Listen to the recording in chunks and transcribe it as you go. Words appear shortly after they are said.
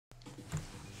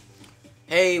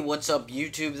Hey, what's up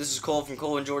YouTube? This is Cole from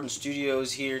Cole and Jordan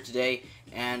Studios here today,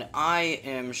 and I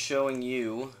am showing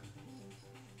you,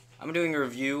 I'm doing a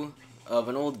review of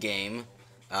an old game.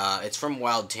 It's from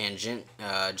Wild Tangent,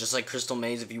 just like Crystal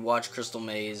Maze. If you watch Crystal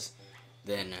Maze,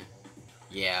 then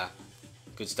yeah,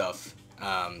 good stuff.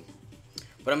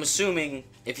 But I'm assuming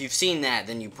if you've seen that,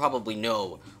 then you probably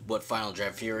know what Final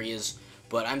Draft Fury is.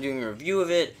 But I'm doing a review of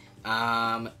it,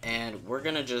 and we're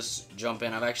gonna just jump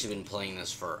in. I've actually been playing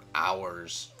this for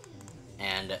hours,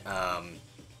 and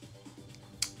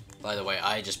by the way,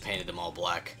 I just painted them all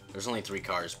black. There's only 3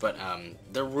 cars, but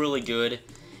they're really good,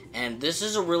 and this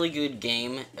is a really good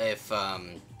game if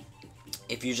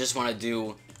you just want to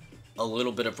do a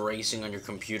little bit of racing on your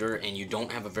computer and you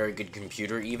don't have a very good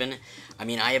computer even. I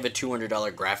mean, I have a $200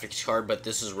 graphics card, but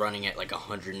this is running at like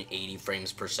 180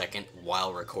 frames per second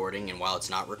while recording, and while it's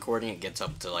not recording it gets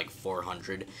up to like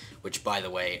 400, which by the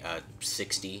way,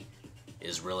 60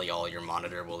 is really all your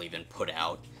monitor will even put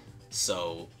out.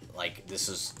 So like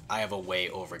I have a way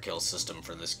overkill system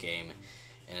for this game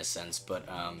in a sense, but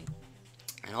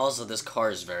and also this car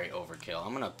is very overkill.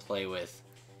 I'm gonna play with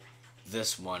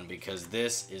this one because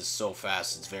this is so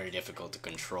fast it's very difficult to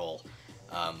control.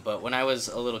 But when I was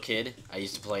a little kid, I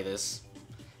used to play this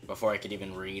before I could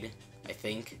even read, I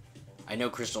think. I know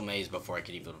Crystal Maze before I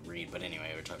could even read, but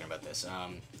anyway, we're talking about this.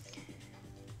 I'm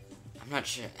not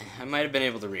sure. I might have been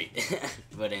able to read,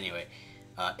 but anyway,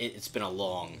 it's been a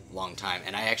long time,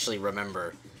 and I actually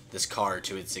remember this car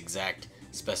to its exact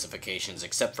specifications,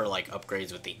 except for like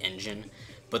upgrades with the engine,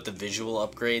 but the visual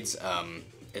upgrades,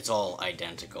 it's all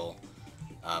identical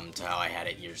to how I had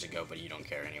it years ago, but you don't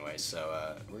care anyway.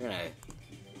 So we're gonna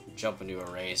jump into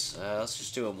a race. Let's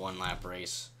just do a 1-lap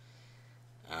race.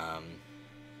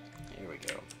 Here we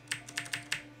go.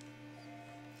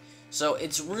 So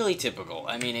it's really typical.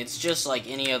 I mean, it's just like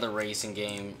any other racing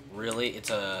game, really. You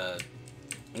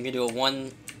can do a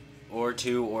 1 or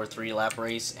 2 or 3 lap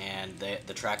race, and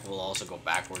the track will also go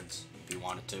backwards if you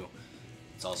wanted to.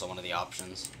 It's also one of the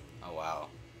options. Oh wow.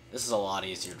 This is a lot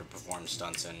easier to perform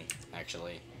stunts in,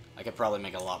 actually. I could probably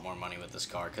make a lot more money with this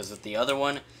car, because with the other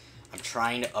one, I'm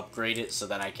trying to upgrade it so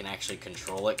that I can actually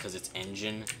control it, because its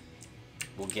engine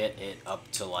will get it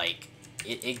up to, like,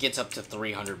 it gets up to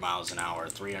 300 miles an hour,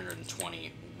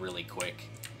 320 really quick.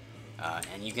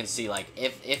 And you can see, like,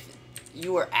 if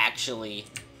you were actually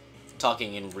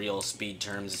talking in real speed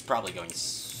terms, it's probably going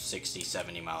 60,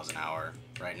 70 miles an hour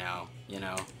right now, you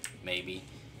know, maybe.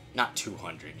 Not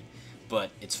 200.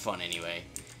 But it's fun anyway,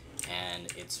 and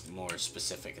it's more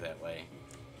specific that way.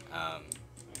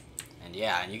 And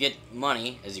yeah, and you get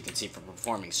money, as you can see, for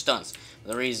performing stunts.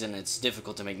 The reason it's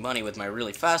difficult to make money with my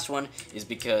really fast one is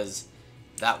because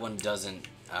that one doesn't,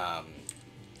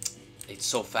 it's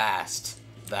so fast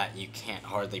that you can't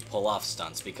hardly pull off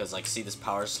stunts, because, like, see this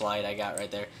power slide I got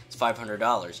right there? It's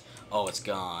 $500. Oh, it's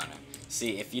gone.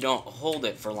 See, if you don't hold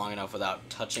it for long enough without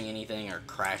touching anything or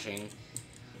crashing,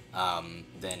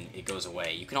 then it goes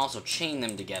away. You can also chain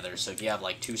them together, so if you have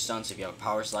like 2 stunts, if you have a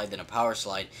power slide, then a power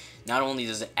slide, not only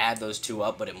does it add those 2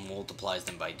 up, but it multiplies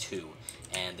them by 2,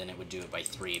 and then it would do it by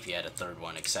 3 if you had a 3rd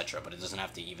one, etc., but it doesn't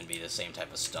have to even be the same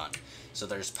type of stunt. So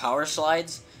there's power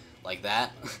slides, like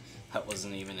that. That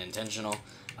wasn't even intentional.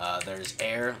 There's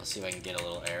air. Let's see if I can get a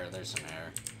little air. There's some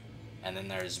air. And then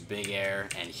there's big air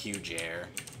and huge air,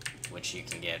 which you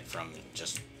can get from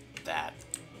just that.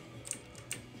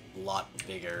 Lot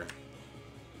bigger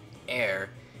air,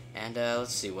 and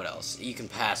let's see what else. You can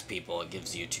pass people. It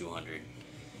gives you 200.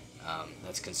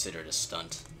 That's considered a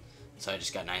stunt. So I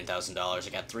just got $9,000. I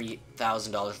got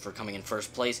 $3,000 for coming in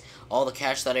first place. All the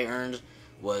cash that I earned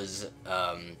was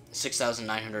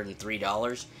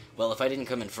 $6,903. Well, if I didn't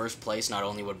come in first place, not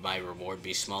only would my reward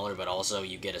be smaller, but also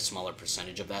you get a smaller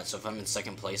percentage of that. So if I'm in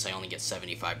second place, I only get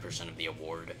 75% of the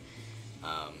award.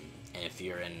 And if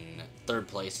you're in 3rd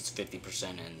place, it's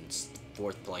 50%, and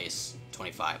 4th place,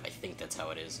 25. I think that's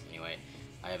how it is. Anyway,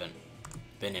 I haven't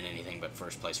been in anything but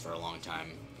first place for a long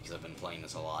time, because I've been playing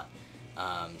this a lot.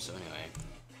 So anyway.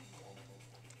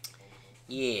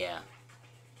 Yeah.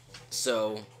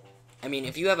 So, I mean,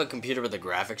 if you have a computer with a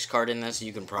graphics card in this,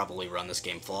 you can probably run this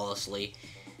game flawlessly.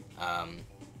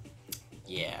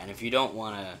 Yeah, and if you don't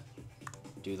want to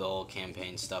do the whole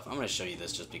campaign stuff, I'm going to show you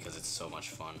this just because it's so much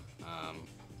fun.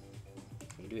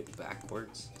 Can we do it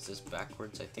backwards? Is this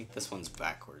backwards? I think this one's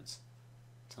backwards.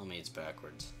 Tell me it's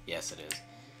backwards. Yes, it is.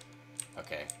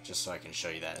 Okay, just so I can show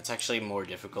you that. It's actually more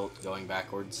difficult going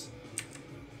backwards.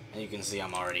 And you can see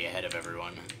I'm already ahead of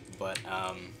everyone. But,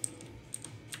 I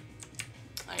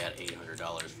got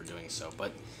 $800 for doing so.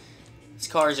 But this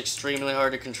car is extremely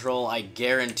hard to control. I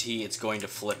guarantee it's going to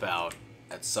flip out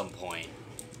at some point.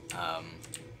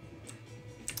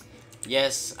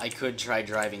 Yes, I could try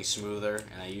driving smoother,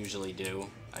 and I usually do.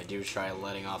 I do try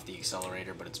letting off the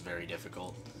accelerator, but it's very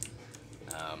difficult.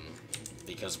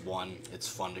 Because one, it's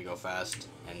fun to go fast,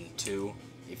 and two,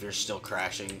 if you're still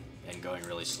crashing and going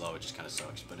really slow, it just kind of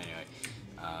sucks. But anyway,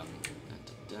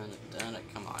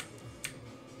 come on.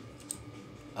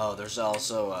 Oh, there's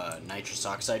also nitrous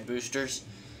oxide boosters.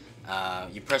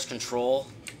 You press control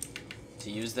to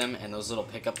use them, and those little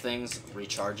pickup things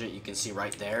recharge it. You can see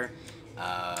right there.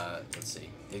 Let's see.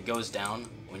 It goes down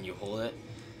when you hold it.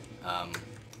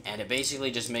 And it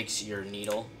basically just makes your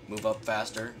needle move up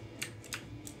faster.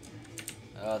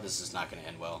 This is not going to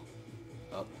end well.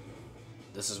 Oh,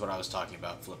 this is what I was talking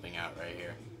about, flipping out right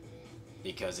here.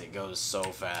 Because it goes so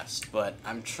fast. But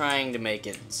I'm trying to make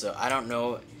it so I don't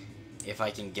know if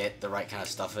I can get the right kind of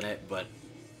stuff in it, but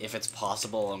if it's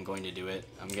possible, I'm going to do it.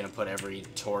 I'm going to put every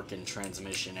torque and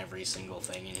transmission, every single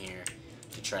thing in here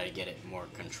to try to get it more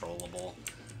controllable.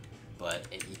 But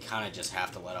you kind of just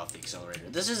have to let off the accelerator.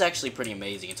 This is actually pretty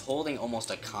amazing. It's holding almost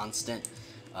a constant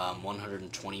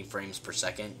 120 frames per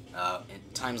second.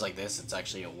 At times like this, it's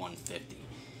actually a 150.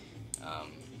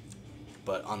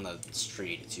 But on the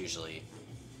street, it's usually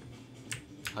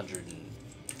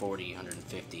 140,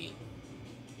 150.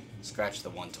 Scratch the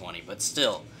 120, but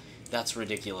still, that's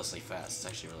ridiculously fast. It's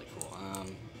actually really cool.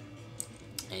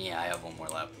 And yeah, I have one more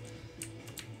lap.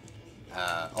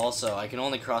 Also, I can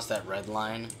only cross that red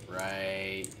line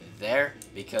right there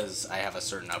because I have a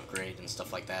certain upgrade and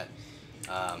stuff like that.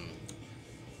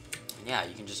 Yeah,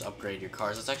 you can just upgrade your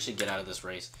cars. Let's actually get out of this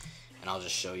race, and I'll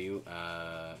just show you.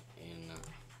 I'm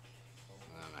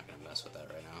not gonna mess with that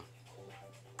right now.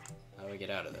 How do I get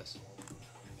out of this?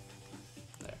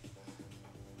 There.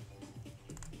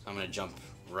 So I'm gonna jump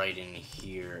right in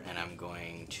here, and I'm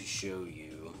going to show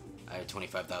you. I have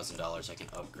 $25,000. I can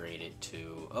upgrade it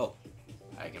to. Oh,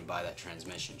 I can buy that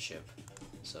transmission chip.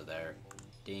 So there,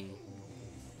 ding.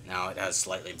 Now it has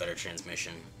slightly better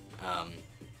transmission.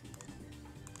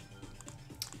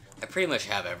 I pretty much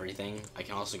have everything. I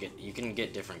can also get. You can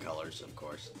get different colors, of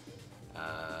course.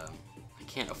 I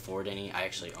can't afford any. I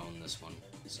actually own this one,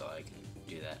 so I can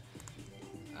do that.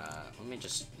 Let me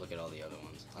just look at all the other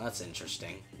ones. Oh, that's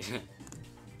interesting.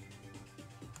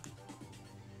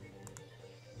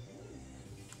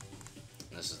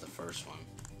 This is the first one.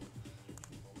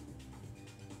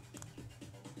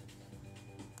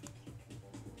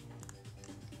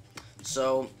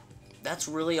 So, that's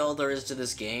really all there is to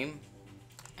this game.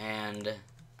 And,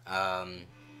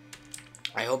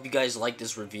 I hope you guys like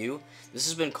this review. This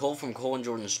has been Cole from Cole and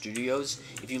Jordan Studios.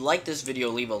 If you like this video,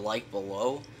 leave a like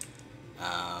below.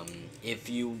 If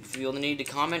you feel the need to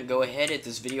comment, go ahead. If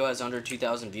this video has under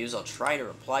 2,000 views, I'll try to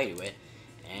reply to it.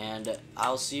 And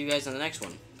I'll see you guys in the next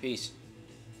one. Peace.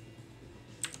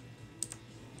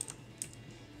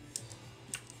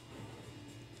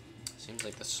 Seems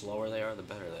like the slower they are, the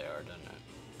better they are, doesn't it?